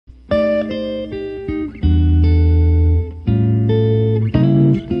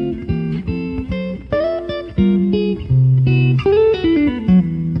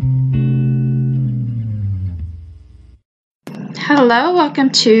Hello, welcome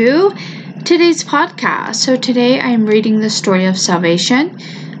to today's podcast. So today I'm reading the story of salvation,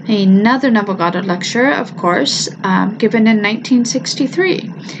 another Neville Goddard lecture, of course, given in 1963.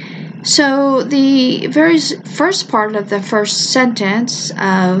 So the very first part of the first sentence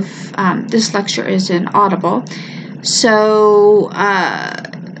of this lecture is inaudible. So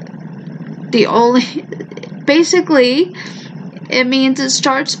basically, it means it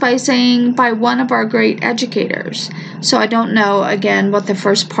starts by saying, by one of our great educators. So I don't know, again, what the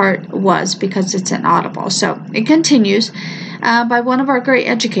first part was because it's inaudible. So it continues, by one of our great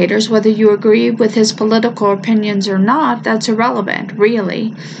educators. Whether you agree with his political opinions or not, that's irrelevant,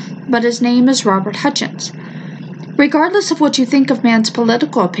 really. But his name is Robert Hutchins. Regardless of what you think of man's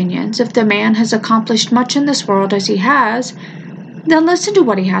political opinions, if the man has accomplished much in this world as he has, then listen to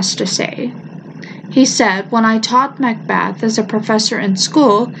what he has to say. He said, when I taught Macbeth as a professor in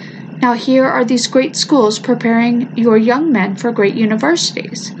school, now here are these great schools preparing your young men for great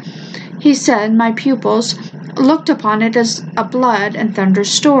universities. He said, my pupils looked upon it as a blood and thunder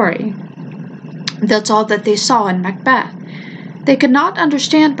story. That's all that they saw in Macbeth. They could not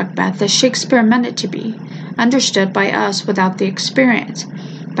understand Macbeth as Shakespeare meant it to be, understood by us without the experience,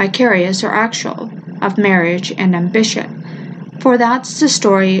 vicarious or actual, of marriage and ambition. For that's the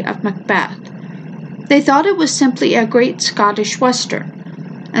story of Macbeth. They thought it was simply a great Scottish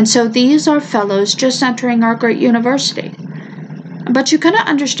western, and so these are fellows just entering our great university. But you cannot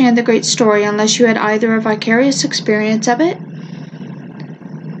understand the great story unless you had either a vicarious experience of it,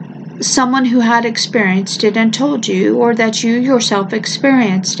 someone who had experienced it and told you, or that you yourself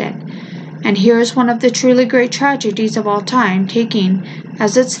experienced it. And here is one of the truly great tragedies of all time, taking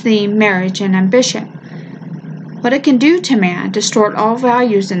as its theme marriage and ambition. What it can do to man, distort all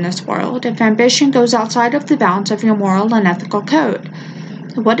values in this world, if ambition goes outside of the bounds of your moral and ethical code.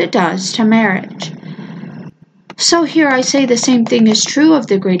 What it does to marriage. So here I say the same thing is true of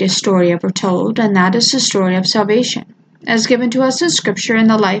the greatest story ever told, and that is the story of salvation, as given to us in Scripture in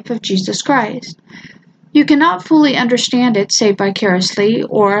the life of Jesus Christ. You cannot fully understand it save vicariously,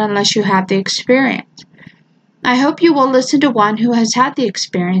 or unless you have the experience. I hope you will listen to one who has had the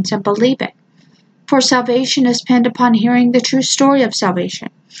experience and believe it. For salvation is pinned upon hearing the true story of salvation,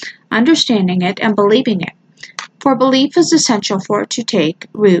 understanding it, and believing it. For belief is essential for it to take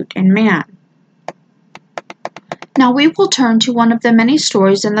root in man. Now we will turn to one of the many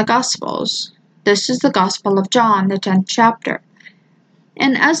stories in the Gospels. This is the Gospel of John, the 10th chapter.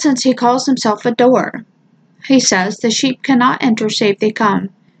 In essence, he calls himself a door. He says, the sheep cannot enter save they come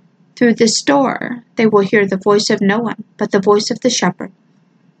through this door. They will hear the voice of no one, but the voice of the shepherd.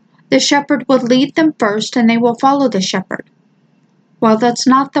 The shepherd will lead them first, and they will follow the shepherd. Well, that's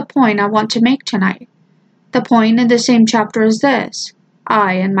not the point I want to make tonight. The point in the same chapter is this: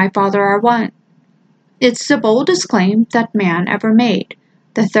 I and my Father are one. It's the boldest claim that man ever made.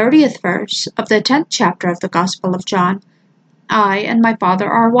 The 30th verse of the 10th chapter of the Gospel of John. I and my Father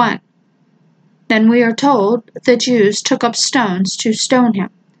are one. Then we are told the Jews took up stones to stone him.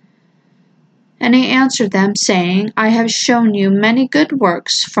 And he answered them, saying, I have shown you many good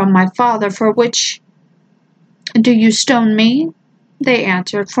works from my Father, for which do you stone me? They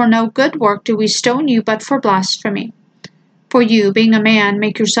answered, For no good work do we stone you, but for blasphemy. For you, being a man,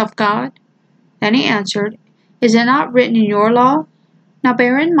 make yourself God? Then he answered, Is it not written in your law? Now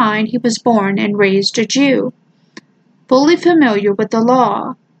bear in mind he was born and raised a Jew, fully familiar with the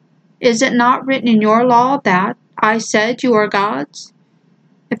law. Is it not written in your law that I said you are gods?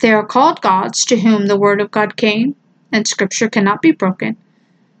 If they are called gods to whom the word of God came, and Scripture cannot be broken,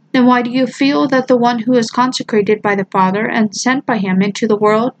 then why do you feel that the one who is consecrated by the Father and sent by him into the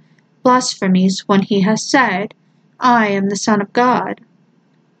world blasphemies when he has said, I am the Son of God?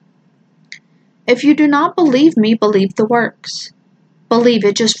 If you do not believe me, believe the works. Believe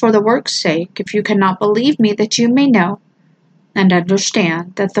it just for the work's sake, if you cannot believe me, that you may know and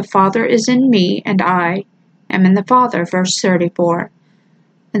understand that the Father is in me and I am in the Father. Verse 34.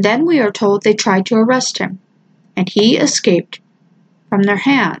 And then we are told they tried to arrest him, and he escaped from their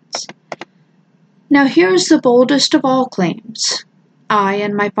hands. Now here's the boldest of all claims. I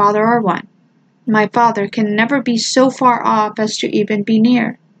and my Father are one. My Father can never be so far off as to even be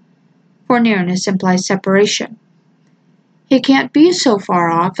near, for nearness implies separation. He can't be so far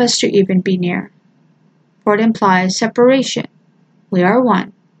off as to even be near, for it implies separation. We are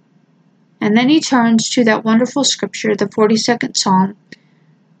one. And then he turns to that wonderful scripture, the 42nd Psalm,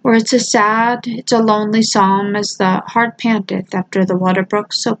 where it's a lonely psalm, as the heart panteth after the water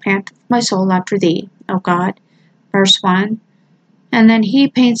brooks, so panteth my soul after thee, O God. Verse 1. And then he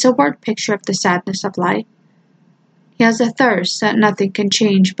paints a word picture of the sadness of life. He has a thirst that nothing can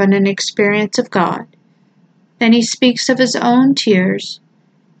change but an experience of God. Then he speaks of his own tears.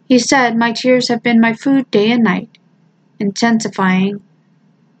 He said, "My tears have been my food day and night," intensifying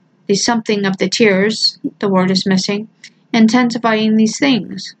the something of the tears, the word is missing, intensifying these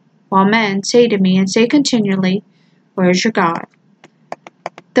things, while men say to me and say continually, "Where is your God?"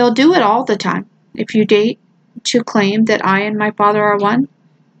 They'll do it all the time. If you dare to claim that I and my Father are one,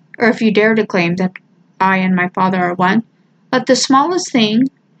 or if you dare to claim that I and my Father are one, let the smallest thing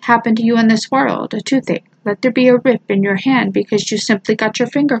happen to you in this world, a toothache. Let there be a rip in your hand because you simply got your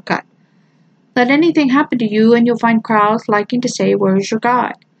finger cut. Let anything happen to you and you'll find crowds liking to say, "Where is your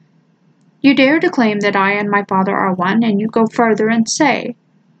God?" You dare to claim that I and my Father are one, and you go further and say,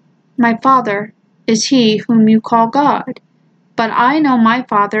 "My Father is he whom you call God, but I know my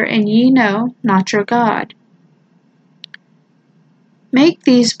Father, and ye know not your God." Make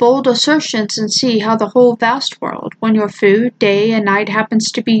these bold assertions and see how the whole vast world, when your food day and night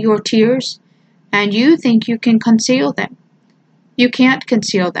happens to be your tears, and you think you can conceal them. You can't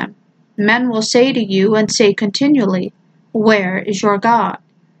conceal them. Men will say to you and say continually, "Where is your God?"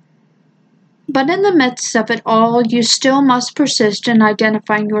 But in the midst of it all, you still must persist in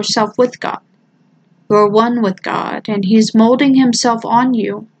identifying yourself with God. You're one with God, and He's molding Himself on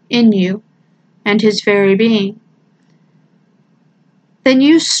you, in you, and His very being. Then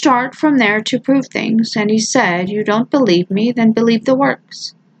you start from there to prove things, and He said, "You don't believe me, then believe the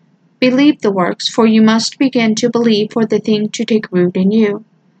works." Believe the works, for you must begin to believe for the thing to take root in you.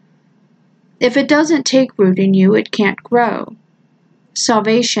 If it doesn't take root in you, it can't grow.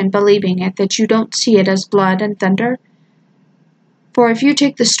 Salvation, believing it, that you don't see it as blood and thunder. For if you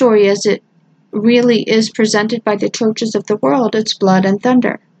take the story as it really is presented by the churches of the world, it's blood and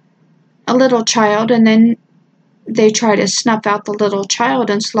thunder. A little child, and then they try to snuff out the little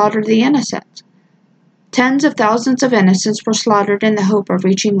child and slaughter the innocents. Tens of thousands of innocents were slaughtered in the hope of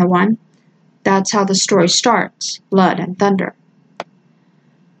reaching the one. That's how the story starts, blood and thunder.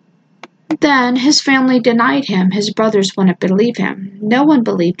 Then his family denied him. His brothers wouldn't believe him. No one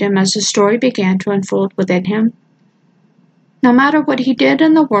believed him as the story began to unfold within him. No matter what he did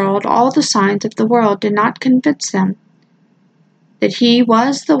in the world, all the signs of the world did not convince them that he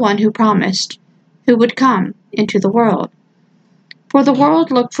was the one who promised, who would come into the world. For the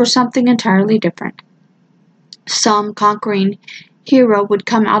world looked for something entirely different. Some conquering hero would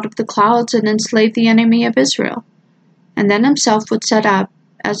come out of the clouds and enslave the enemy of Israel, and then himself would set up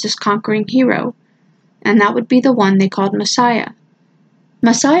as this conquering hero, and that would be the one they called Messiah.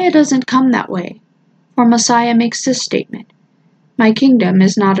 Messiah doesn't come that way, for Messiah makes this statement, "My kingdom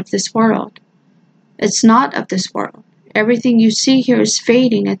is not of this world." It's not of this world. Everything you see here is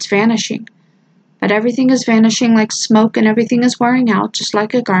fading, it's vanishing. But everything is vanishing like smoke, and everything is wearing out just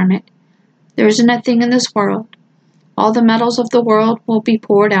like a garment. There isn't a thing in this world. All the metals of the world will be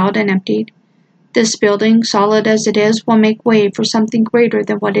poured out and emptied. This building, solid as it is, will make way for something greater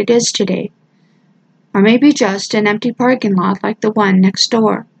than what it is today. Or maybe just an empty parking lot like the one next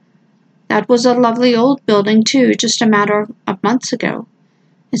door. That was a lovely old building too, just a matter of months ago.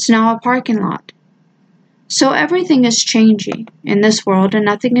 It's now a parking lot. So everything is changing in this world, and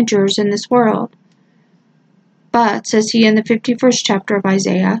nothing endures in this world. But, says he in the 51st chapter of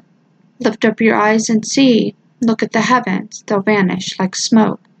Isaiah, "Lift up your eyes and see, look at the heavens, they'll vanish like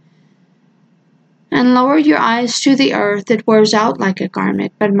smoke. And lower your eyes to the earth, it wears out like a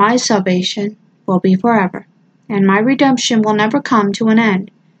garment, but my salvation will be forever, and my redemption will never come to an end."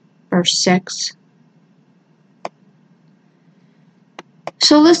 Verse 6.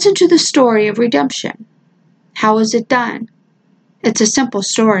 So listen to the story of redemption. How is it done? It's a simple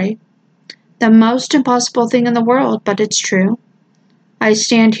story. The most impossible thing in the world, but it's true. I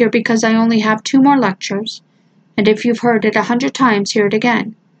stand here because I only have 2 more lectures, and if you've heard it 100 times, hear it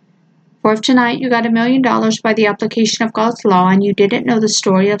again. For if tonight you got $1 million by the application of God's law and you didn't know the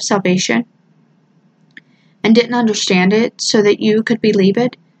story of salvation and didn't understand it so that you could believe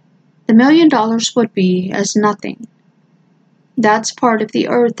it, the $1 million would be as nothing. That's part of the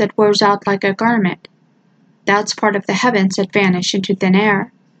earth that wears out like a garment. That's part of the heavens that vanish into thin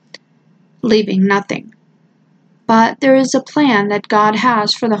air, leaving nothing. But there is a plan that God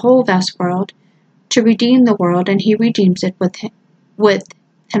has for the whole vast world to redeem the world, and He redeems it with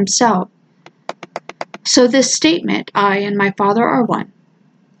Himself. So this statement, "I and my Father are one,"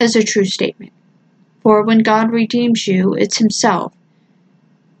 is a true statement. For when God redeems you, it's Himself.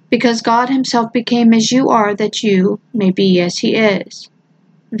 Because God Himself became as you are, that you may be as He is.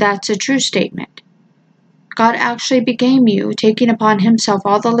 That's a true statement. God actually became you, taking upon Himself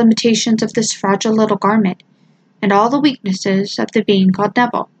all the limitations of this fragile little garment, and all the weaknesses of the being called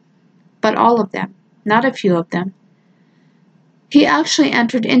Neville. But all of them, not a few of them. He actually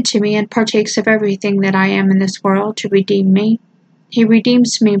entered into me and partakes of everything that I am in this world to redeem me. He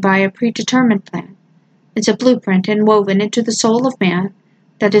redeems me by a predetermined plan. It's a blueprint woven into the soul of man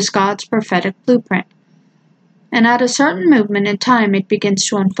that is God's prophetic blueprint. And at a certain movement in time it begins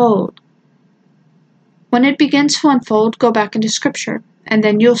to unfold. When it begins to unfold, go back into Scripture, and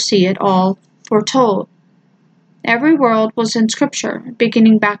then you'll see it all foretold. Every world was in Scripture,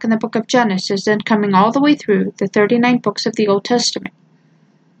 beginning back in the book of Genesis and coming all the way through the 39 books of the Old Testament.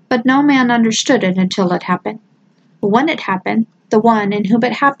 But no man understood it until it happened. When it happened, the one in whom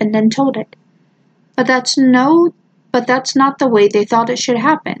it happened then told it. But that's not the way they thought it should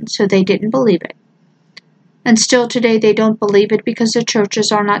happen, so they didn't believe it. And still today they don't believe it because the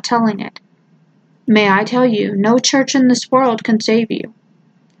churches are not telling it. May I tell you, no church in this world can save you.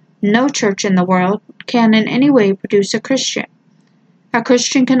 No church in the world can in any way produce a Christian. A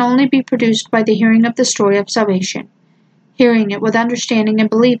Christian can only be produced by the hearing of the story of salvation, hearing it with understanding and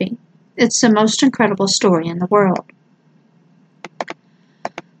believing. It's the most incredible story in the world.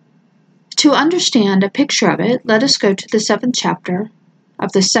 To understand a picture of it, let us go to the 7th chapter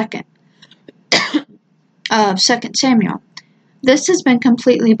of the 2nd Samuel. This has been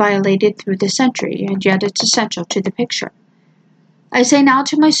completely violated through the century, and yet it's essential to the picture. I say now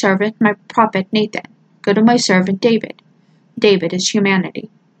to my servant, my prophet Nathan, go to my servant David. David is humanity.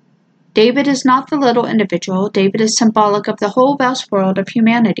 David is not the little individual. David is symbolic of the whole vast world of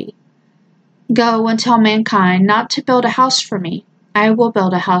humanity. Go and tell mankind not to build a house for me. I will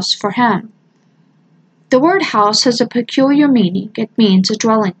build a house for him. The word house has a peculiar meaning. It means a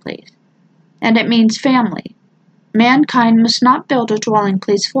dwelling place, and it means family. Mankind must not build a dwelling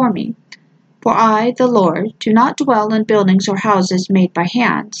place for me. For I, the Lord, do not dwell in buildings or houses made by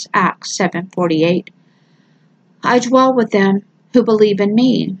hands. Acts 7:48. I dwell with them who believe in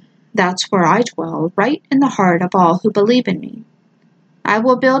me. That's where I dwell, right in the heart of all who believe in me. I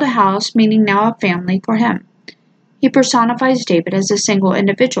will build a house, meaning now a family, for him. He personifies David as a single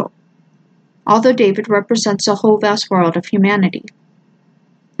individual, although David represents the whole vast world of humanity.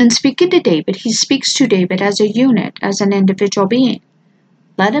 In speaking to David, he speaks to David as a unit, as an individual being.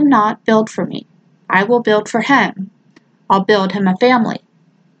 Let him not build for me. I will build for him. I'll build him a family.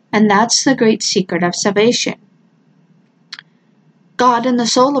 And that's the great secret of salvation. God in the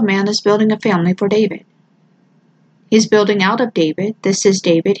soul of man is building a family for David. He's building out of David. This is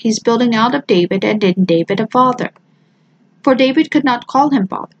David. He's building out of David and in David a father. For David could not call him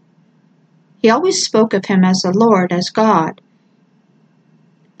father. He always spoke of him as the Lord, as God.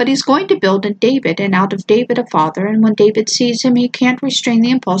 But he's going to build in David and out of David a father, and when David sees him, he can't restrain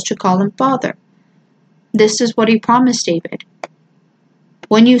the impulse to call him father. This is what he promised David.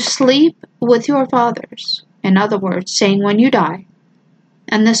 When you sleep with your fathers, in other words, saying when you die,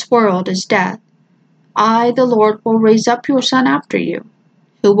 and this world is death, I, the Lord, will raise up your son after you,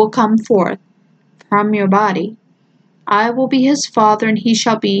 who will come forth from your body. I will be his father, and he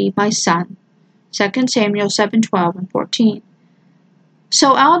shall be my son. 2 Samuel 7:12 and 14.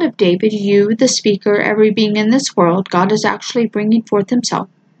 So out of David, you, the speaker, every being in this world, God is actually bringing forth himself.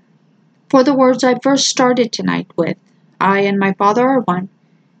 For the words I first started tonight with, I and my Father are one,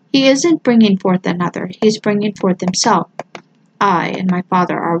 he isn't bringing forth another, he is bringing forth himself. I and my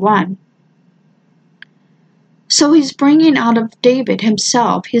Father are one. So he's bringing out of David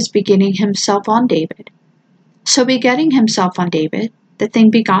himself, he is beginning himself on David. So begetting himself on David, the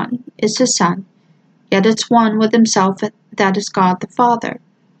thing begotten, is his son, yet it's one with himself, that is God the Father.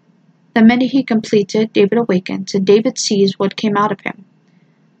 The minute he completes it, David awakens, and David sees what came out of him.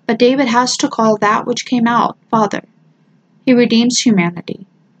 But David has to call that which came out, Father. He redeems humanity.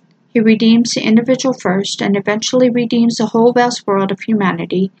 He redeems the individual first, and eventually redeems the whole vast world of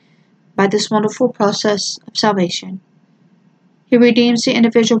humanity by this wonderful process of salvation. He redeems the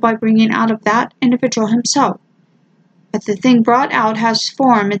individual by bringing out of that individual himself. But the thing brought out has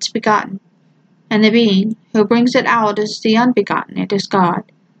form, it's begotten. And the being who brings it out is the unbegotten, it is God.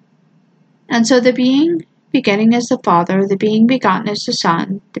 And so the being begetting is the Father, the being begotten is the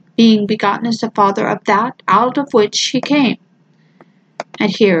Son, the being begotten is the Father of that out of which he came. And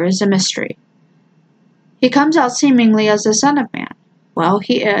here is a mystery. He comes out seemingly as the Son of Man. Well,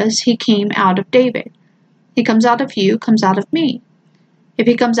 he came out of David. He comes out of you, comes out of me. If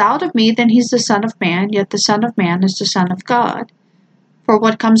he comes out of me, then he's the Son of Man, yet the Son of Man is the Son of God. For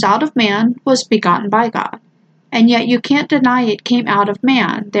what comes out of man was begotten by God, and yet you can't deny it came out of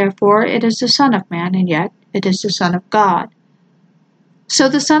man, therefore it is the Son of Man, and yet it is the Son of God. So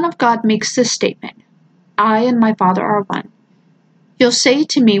the Son of God makes this statement, I and my Father are one. You'll say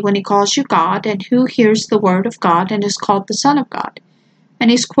to me when he calls you God, and who hears the word of God and is called the Son of God?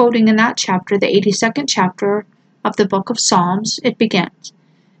 And he's quoting in that chapter, the 82nd chapter of the book of Psalms, it begins,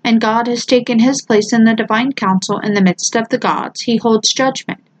 "And God has taken his place in the divine council in the midst of the gods. He holds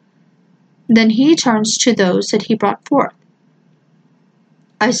judgment." Then he turns to those that he brought forth.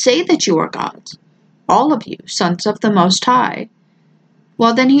 "I say that you are gods, all of you, sons of the Most High."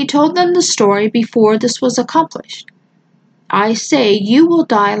 Well, then he told them the story before this was accomplished. "I say, you will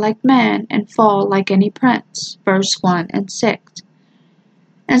die like men and fall like any prince." Verse 1 and 6.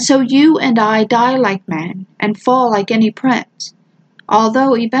 And so you and I die like men and fall like any prince,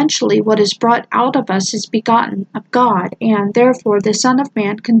 although eventually what is brought out of us is begotten of God, and therefore the Son of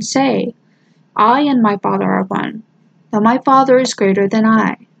Man can say, "I and my Father are one, though my Father is greater than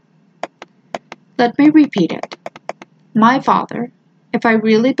I." Let me repeat it. My Father, if I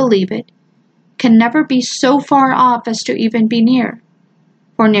really believe it, can never be so far off as to even be near,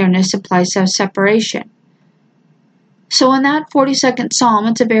 for nearness implies a separation. So in that 42nd Psalm,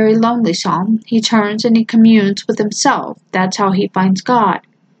 it's a very lonely psalm. He turns and he communes with himself. That's how he finds God.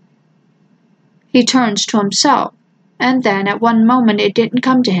 He turns to himself, and then at one moment it didn't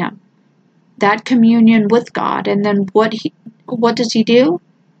come to him, that communion with God, and then what does he do?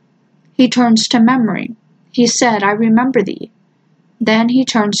 He turns to memory. He said, "I remember thee." Then he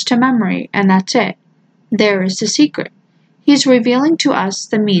turns to memory, and that's it. There is the secret. He's revealing to us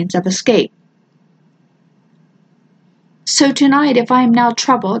the means of escape. So tonight, if I am now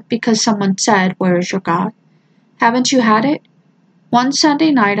troubled because someone said, "Where is your God?" Haven't you had it? One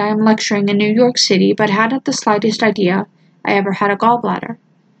Sunday night I am lecturing in New York City, but hadn't the slightest idea I ever had a gallbladder.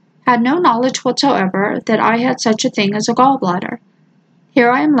 Had no knowledge whatsoever that I had such a thing as a gallbladder.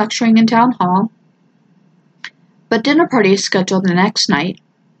 Here I am lecturing in town hall, but dinner party is scheduled the next night.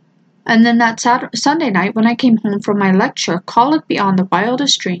 And then that Sunday night, when I came home from my lecture, call it beyond the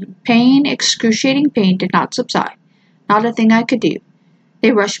wildest dream. Pain, excruciating pain, did not subside. Not a thing I could do.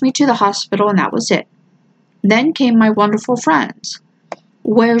 They rushed me to the hospital, and that was it. Then came my wonderful friends.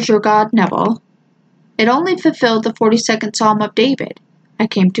 "Where's your God, Neville?" It only fulfilled the 42nd Psalm of David. I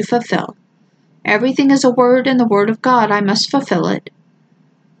came to fulfill. Everything is a word in the word of God. I must fulfill it.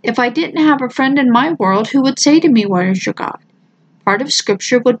 If I didn't have a friend in my world who would say to me, "Where is your God?" part of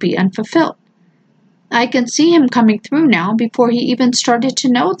Scripture would be unfulfilled. I can see him coming through now before he even started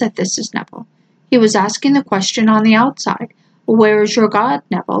to know that this is Neville. He was asking the question on the outside, "Where is your God,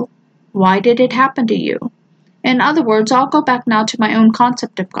 Neville? Why did it happen to you?" In other words, I'll go back now to my own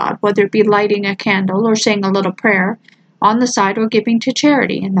concept of God, whether it be lighting a candle or saying a little prayer on the side or giving to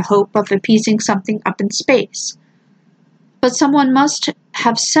charity in the hope of appeasing something up in space. But someone must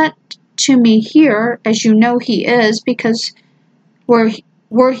have said to me, "Here, as you know he is, because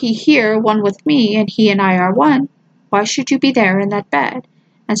were he here, one with me, and he and I are one, why should you be there in that bed?"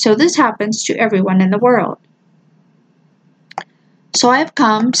 And so this happens to everyone in the world. "So I have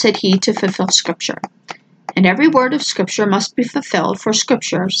come," said he, "to fulfill Scripture. And every word of Scripture must be fulfilled, for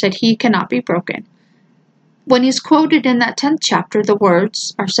Scripture," said he, "cannot be broken." When he's quoted in that 10th chapter, the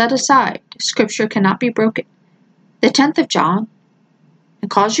words are set aside. Scripture cannot be broken. The 10th of John, "and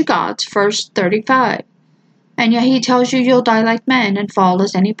calls you gods," verse 35. And yet he tells you you'll die like men and fall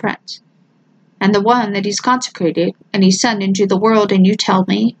as any prince. And the one that he's consecrated and he sent into the world, and you tell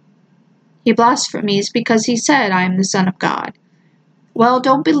me he blasphemies because he said, "I am the Son of God." Well,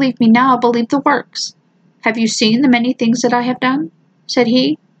 don't believe me now, believe the works. "Have you seen the many things that I have done?" said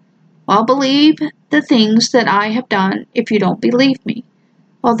he. Well, believe the things that I have done if you don't believe me.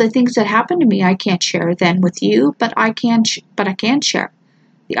 Well, the things that happened to me I can't share then with you, but I can share.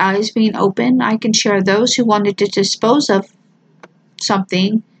 The eyes being open, I can share those who wanted to dispose of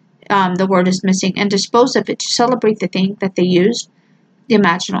something, the word is missing, and dispose of it to celebrate the thing that they used, the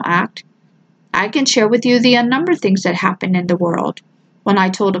imaginal act. I can share with you the unnumbered things that happened in the world when I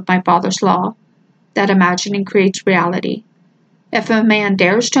told of my Father's law, that imagining creates reality. If a man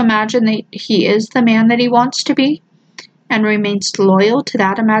dares to imagine that he is the man that he wants to be, and remains loyal to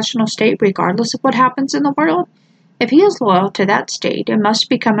that imaginal state regardless of what happens in the world, if he is loyal to that state, it must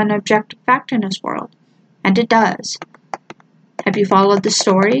become an objective fact in his world. And it does. "Have you followed the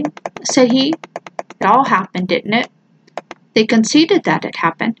story?" said he. "It all happened, didn't it? They conceded that it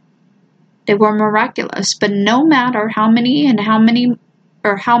happened. They were miraculous, but no matter how many and how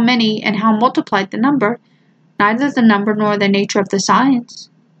multiplied the number, neither the number nor the nature of the signs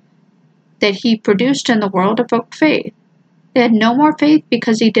that he produced in the world evoked faith. They had no more faith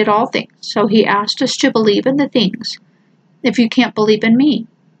because he did all things, so he asked us to believe in the things, if you can't believe in me.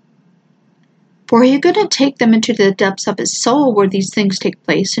 For he couldn't take them into the depths of his soul where these things take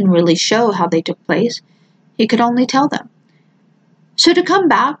place and really show how they took place. He could only tell them. So to come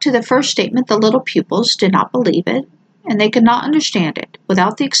back to the first statement, the little pupils did not believe it, and they could not understand it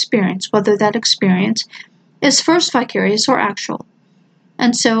without the experience, whether that experience is first vicarious or actual,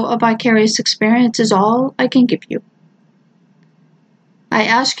 and so a vicarious experience is all I can give you. I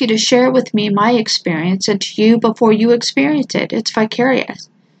ask you to share with me my experience and to you before you experience it. It's vicarious.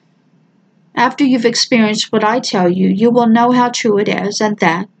 After you've experienced what I tell you, you will know how true it is and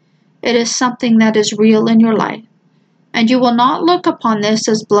that it is something that is real in your life. And you will not look upon this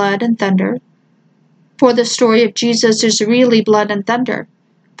as blood and thunder, for the story of Jesus is really blood and thunder,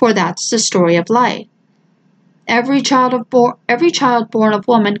 for that's the story of life. Every child born of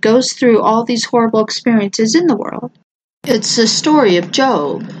woman goes through all these horrible experiences in the world. It's the story of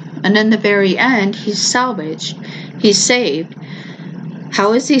Job, and in the very end, he's salvaged. He's saved.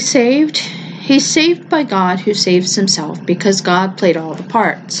 How is he saved? He's saved by God who saves himself, because God played all the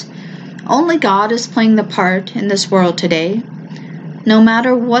parts. Only God is playing the part in this world today. No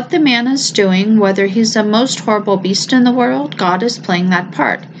matter what the man is doing, whether he's the most horrible beast in the world, God is playing that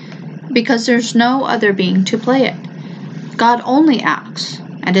part, because there's no other being to play it. God only acts,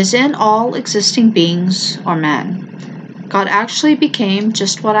 and is in all existing beings or men. God actually became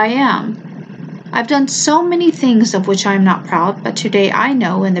just what I am. I've done so many things of which I am not proud, but today I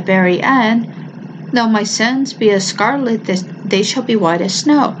know in the very end, though my sins be as scarlet, they shall be white as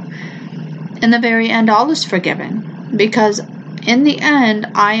snow. In the very end, all is forgiven, because in the end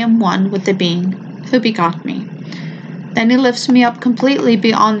I am one with the being who begot me. Then he lifts me up completely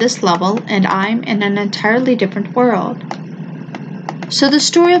beyond this level, and I'm in an entirely different world. So the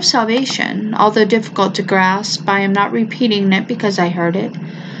story of salvation, although difficult to grasp, I am not repeating it because I heard it.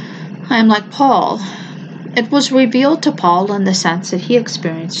 I am like Paul. It was revealed to Paul in the sense that he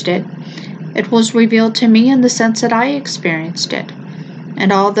experienced it. It was revealed to me in the sense that I experienced it.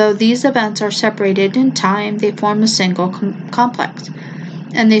 And although these events are separated in time, they form a single complex,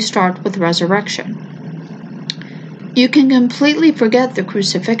 and they start with resurrection. You can completely forget the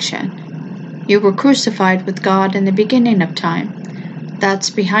crucifixion. You were crucified with God in the beginning of time. That's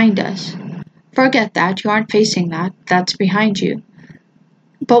behind us. Forget that. You aren't facing that. That's behind you.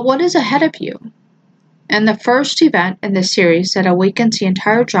 But what is ahead of you? And the first event in the series that awakens the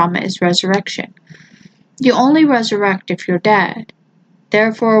entire drama is resurrection. You only resurrect if you're dead.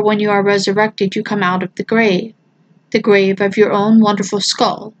 Therefore, when you are resurrected, you come out of the grave of your own wonderful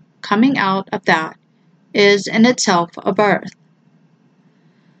skull. Coming out of that is in itself a birth.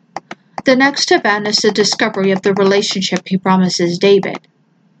 The next event is the discovery of the relationship he promises David.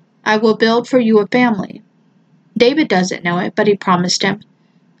 I will build for you a family. David doesn't know it, but he promised him,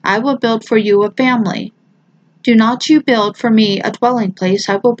 I will build for you a family. Do not you build for me a dwelling place,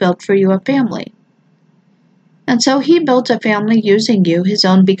 I will build for you a family. And so he builds a family using you, his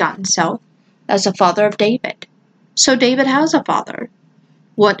own begotten self, as the father of David. So David has a father.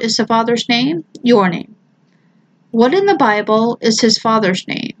 What is the father's name? Your name. What in the Bible is his father's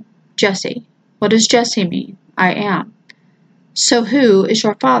name? Jesse. What does Jesse mean? I am. So who is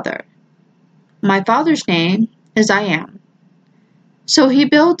your father? My father's name is I am. So he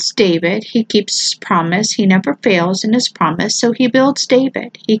builds David. He keeps his promise. He never fails in his promise. So he builds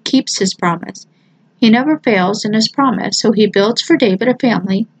David. He keeps his promise. He never fails in his promise. So he builds for David a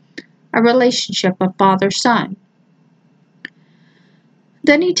family, a relationship of father-son.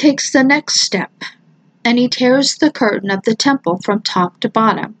 Then he takes the next step, and he tears the curtain of the temple from top to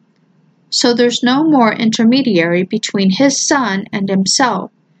bottom. So there's no more intermediary between his son and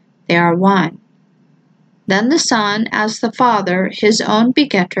himself. They are one. Then the Son, as the Father, his own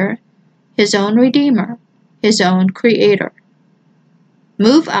begetter, his own Redeemer, his own Creator,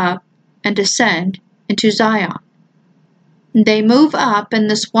 move up and descend into Zion. They move up in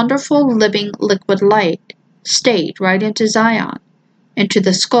this wonderful living liquid light state right into Zion, into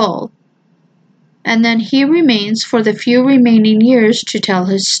the skull. And then he remains for the few remaining years to tell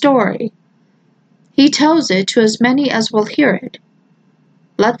his story. He tells it to as many as will hear it.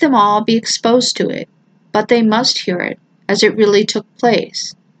 Let them all be exposed to it, but they must hear it as it really took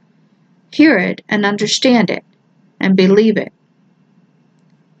place. Hear it and understand it, and believe it.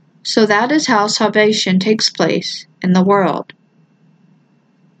 So that is how salvation takes place in the world.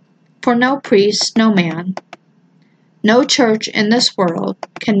 For no priest, no man, no church in this world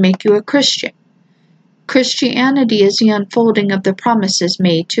can make you a Christian. Christianity is the unfolding of the promises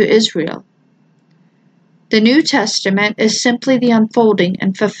made to Israel. The New Testament is simply the unfolding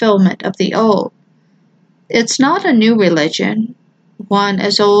and fulfillment of the Old. It's not a new religion, one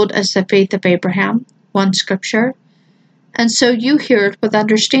as old as the faith of Abraham, one scripture, and so you hear it with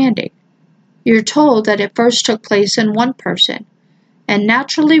understanding. You're told that it first took place in one person, and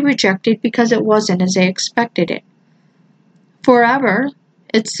naturally rejected because it wasn't as they expected it. Forever,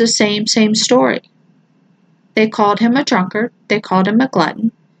 it's the same story. They called him a drunkard, they called him a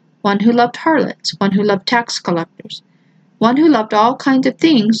glutton, one who loved harlots, one who loved tax collectors, one who loved all kinds of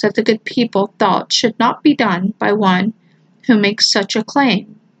things that the good people thought should not be done by one who makes such a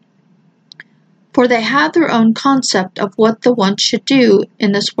claim. For they had their own concept of what the one should do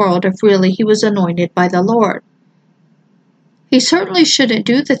in this world if really he was anointed by the Lord. He certainly shouldn't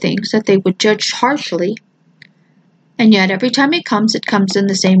do the things that they would judge harshly, and yet every time it comes in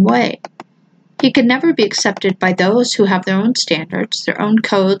the same way. He can never be accepted by those who have their own standards, their own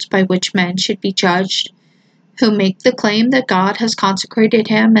codes by which men should be judged, who make the claim that God has consecrated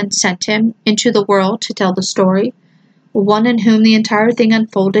him and sent him into the world to tell the story, one in whom the entire thing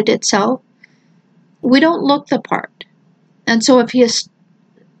unfolded itself. We don't look the part. And so if he is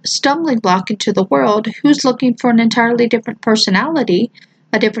a stumbling block into the world, who's looking for an entirely different personality,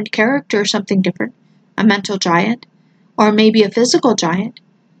 a different character, something different, a mental giant, or maybe a physical giant,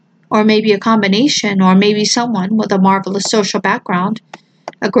 or maybe a combination, or maybe someone with a marvelous social background,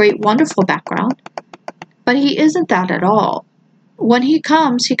 a great, wonderful background. But he isn't that at all. When he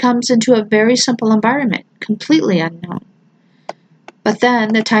comes into a very simple environment, completely unknown. But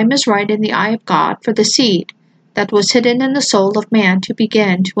then the time is right in the eye of God for the seed that was hidden in the soul of man to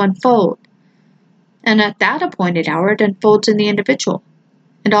begin to unfold. And at that appointed hour it unfolds in the individual,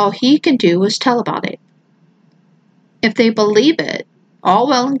 and all he can do is tell about it. If they believe it, all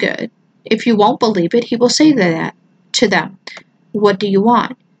well and good. If you won't believe it, he will say that to them. What do you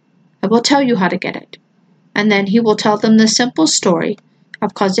want? I will tell you how to get it. And then he will tell them the simple story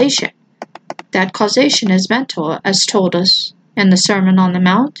of causation. That causation is mental, as told us in the Sermon on the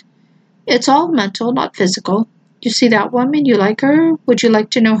Mount. It's all mental, not physical. You see that woman? You like her? Would you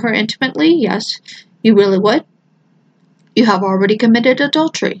like to know her intimately? Yes, you really would. You have already committed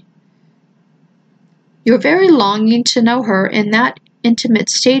adultery. Your very longing to know her in that intimate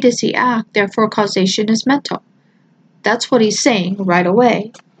state is the act, therefore causation is mental. That's what he's saying right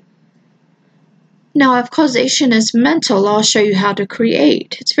away. Now, if causation is mental, I'll show you how to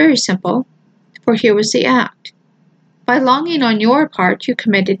create. It's very simple, for here was the act. By longing on your part, you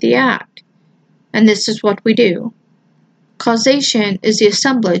committed the act. And this is what we do. Causation is the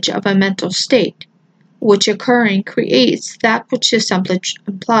assemblage of a mental state, which occurring creates that which the assemblage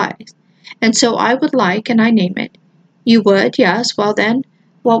implies. And so I would like, and I name it. You would, yes, well then,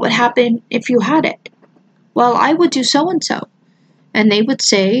 what would happen if you had it? Well, I would do so-and-so. And they would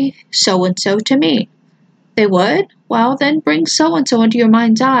say so-and-so to me. They would? Well, then bring so-and-so into your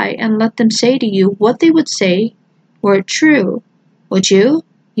mind's eye and let them say to you what they would say were it true. Would you?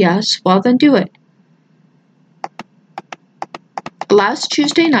 Yes, well then do it. Last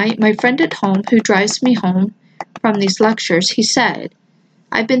Tuesday night, my friend at home who drives me home from these lectures, he said,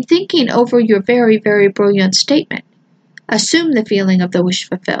 I've been thinking over your very, very brilliant statement. Assume the feeling of the wish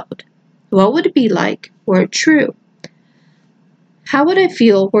fulfilled. What would it be like were it true? How would I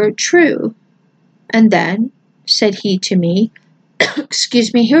feel were it true? And then, said he to me,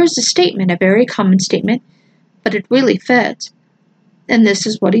 excuse me, here is a statement, a very common statement, but it really fits. And this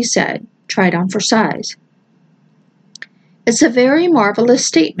is what he said. Try it on for size. It's a very marvelous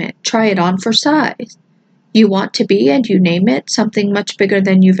statement. Try it on for size. You want to be, and you name it, something much bigger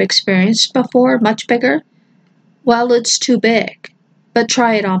than you've experienced before, much bigger? Well, it's too big, but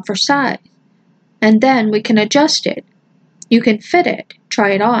try it on for size. And then we can adjust it. You can fit it.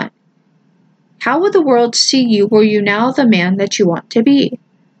 Try it on. How would the world see you were you now the man that you want to be?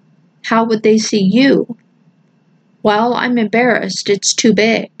 How would they see you? Well, I'm embarrassed. It's too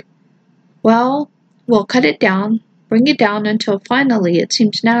big. Well, we'll cut it down, bring it down until finally it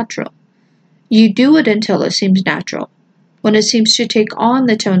seems natural. You do it until it seems natural, when it seems to take on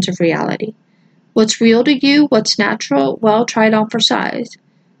the tones of reality. What's real to you, what's natural, well, try it on for size.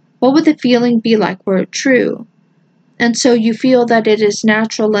 What would the feeling be like were it true? And so you feel that it is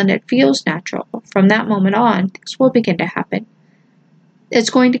natural and it feels natural. From that moment on, things will begin to happen.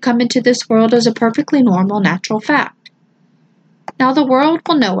 It's going to come into this world as a perfectly normal, natural fact. Now the world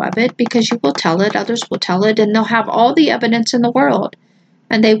will know of it because you will tell it, others will tell it, and they'll have all the evidence in the world.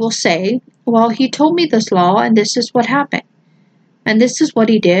 And they will say, well, he told me this law, and this is what happened. And this is what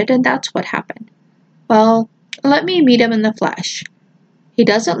he did, and that's what happened. Well, let me meet him in the flesh. He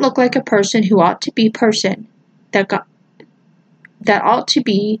doesn't look like a person who ought to be person that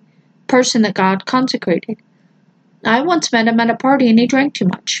God consecrated. I once met him at a party and he drank too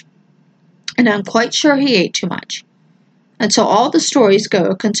much. And I'm quite sure he ate too much. And so all the stories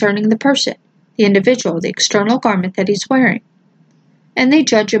go concerning the person, the individual, the external garment that he's wearing. And they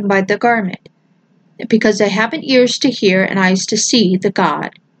judge him by the garment, because they haven't ears to hear and eyes to see the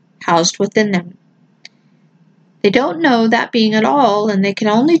God housed within them. They don't know that being at all, and they can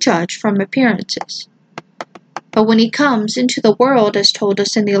only judge from appearances. But when he comes into the world, as told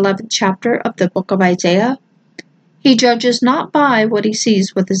us in the 11th chapter of the book of Isaiah, he judges not by what he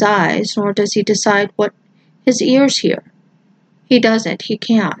sees with his eyes, nor does he decide what his ears hear. He doesn't, he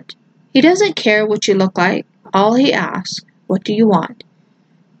can't. He doesn't care what you look like. All he asks, what do you want?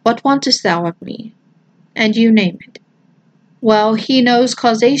 What wantest thou of me? And you name it. Well, he knows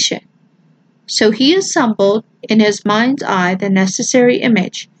causation. So he assembled in his mind's eye the necessary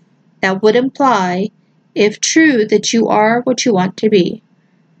image that would imply, if true, that you are what you want to be.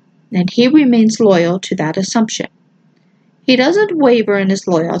 And he remains loyal to that assumption. He doesn't waver in his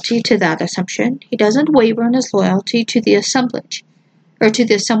loyalty to that assumption. He doesn't waver in his loyalty to the assemblage, or to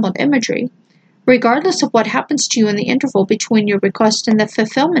the assembled imagery, regardless of what happens to you in the interval between your request and the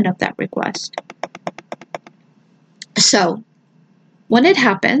fulfillment of that request. So, when it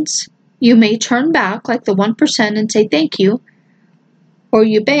happens, you may turn back like the 1% and say thank you, or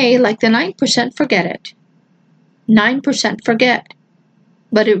you may, like the 9%, forget it. 9% forget,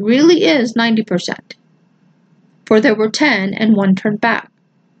 but it really is 90%. For there were 10 and 1 turned back,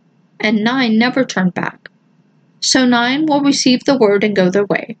 and 9 never turned back. So 9 will receive the word and go their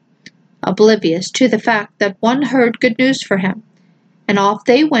way, oblivious to the fact that 1 heard good news for him, and off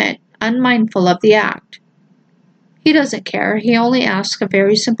they went, unmindful of the act. He doesn't care, he only asks a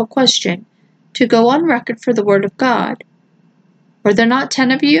very simple question, to go on record for the word of God. Were there not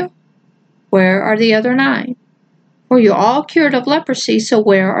 10 of you? Where are the other 9? Were you all cured of leprosy, so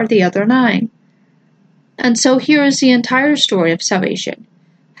where are the other 9? And so here is the entire story of salvation.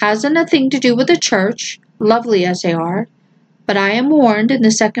 Hasn't a thing to do with the church, lovely as they are, but I am warned in the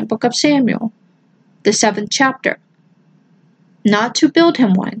 2nd book of Samuel, the 7th chapter, not to build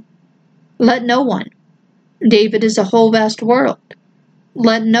him one. Let no one. David is a whole vast world.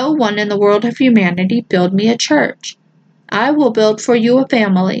 Let no one in the world of humanity build me a church. I will build for you a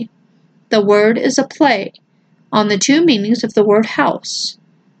family. The word is a play on the 2 meanings of the word house.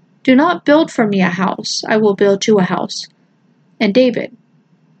 Do not build for me a house, I will build you a house. And David,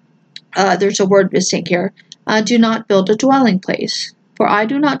 there's a word missing here, do not build a dwelling place, for I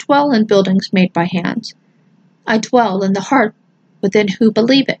do not dwell in buildings made by hands. I dwell in the heart within who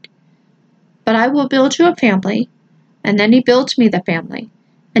believe it. But I will build you a family, and then he builds me the family.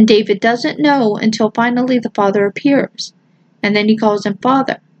 And David doesn't know until finally the Father appears, and then he calls him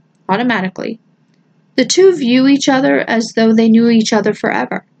Father, automatically. The 2 view each other as though they knew each other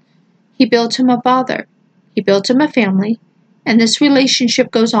forever. He built him a father, he built him a family, and this relationship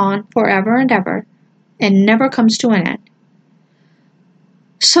goes on forever and ever, and never comes to an end.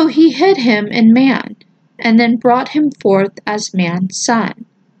 So he hid him in man, and then brought him forth as man's son.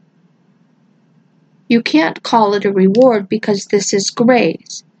 You can't call it a reward because this is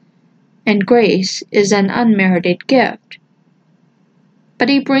grace, and grace is an unmerited gift. But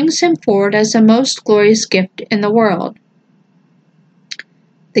he brings him forward as the most glorious gift in the world,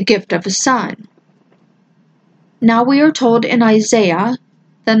 the gift of a son. Now we are told in Isaiah,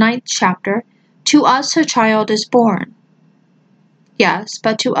 the 9th chapter, to us a child is born. Yes,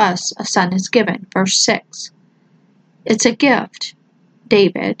 but to us a son is given, verse 6. It's a gift,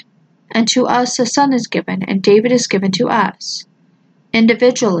 David, and to us a son is given, and David is given to us,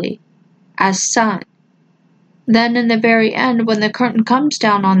 individually, as son. Then in the very end, when the curtain comes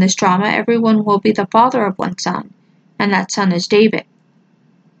down on this drama, everyone will be the father of one son, and that son is David.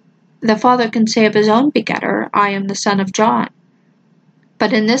 The father can say of his own begetter, I am the son of John.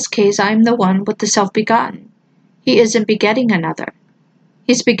 But in this case, I am the one with the self-begotten. He isn't begetting another.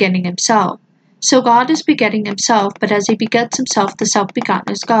 He's begetting himself. So God is begetting himself, but as he begets himself, the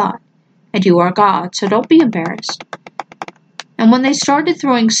self-begotten is God. And you are God, so don't be embarrassed. And when they started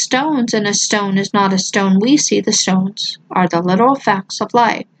throwing stones, and a stone is not a stone we see, the stones are the literal facts of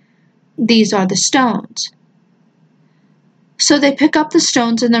life. These are the stones. So they pick up the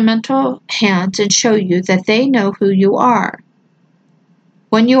stones in their mental hands and show you that they know who you are.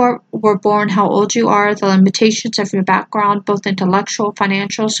 When you were born, how old you are, the limitations of your background, both intellectual,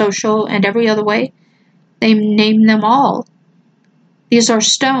 financial, social, and every other way, they name them all. These are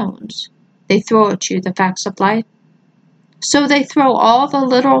stones. They throw at you the facts of life. So they throw all the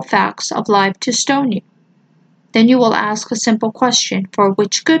literal facts of life to stone you. Then you will ask a simple question, for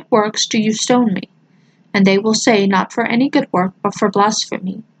which good works do you stone me? And they will say, not for any good work, but for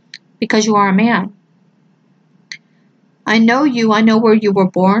blasphemy, because you are a man. I know you, I know where you were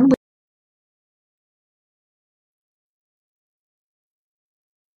born.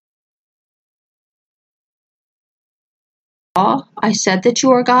 I said that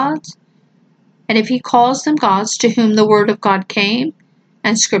you are gods. And if he calls them gods to whom the word of God came,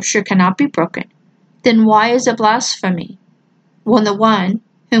 and scripture cannot be broken, then why is it blasphemy when the one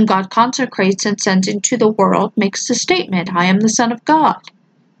whom God consecrates and sends into the world, makes the statement, I am the Son of God.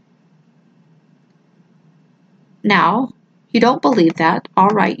 Now, you don't believe that. All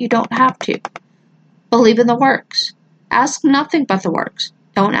right, you don't have to. Believe in the works. Ask nothing but the works.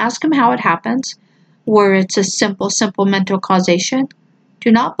 Don't ask him how it happens, where it's a simple mental causation.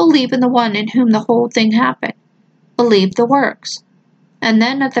 Do not believe in the one in whom the whole thing happened. Believe the works. And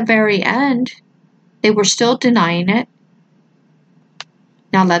then at the very end, they were still denying it.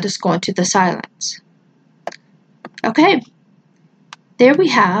 Now let us go into the silence. Okay, there we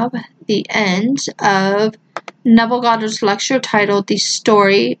have the end of Neville Goddard's lecture titled The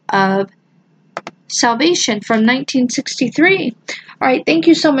Story of Salvation from 1963. All right, thank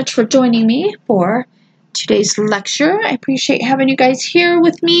you so much for joining me for today's lecture. I appreciate having you guys here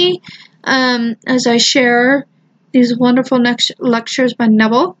with me as I share these wonderful lectures by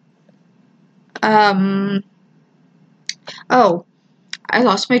Neville. Oh, I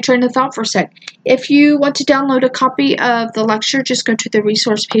lost my train of thought for a sec. If you want to download a copy of the lecture, just go to the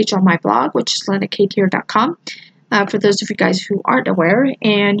resource page on my blog, which is lennaktier.com, for those of you guys who aren't aware,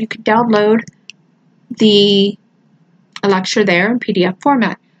 and you can download the lecture there in PDF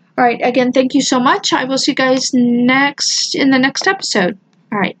format. All right, again, thank you so much. I will see you guys in the next episode.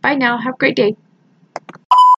 All right, bye now. Have a great day.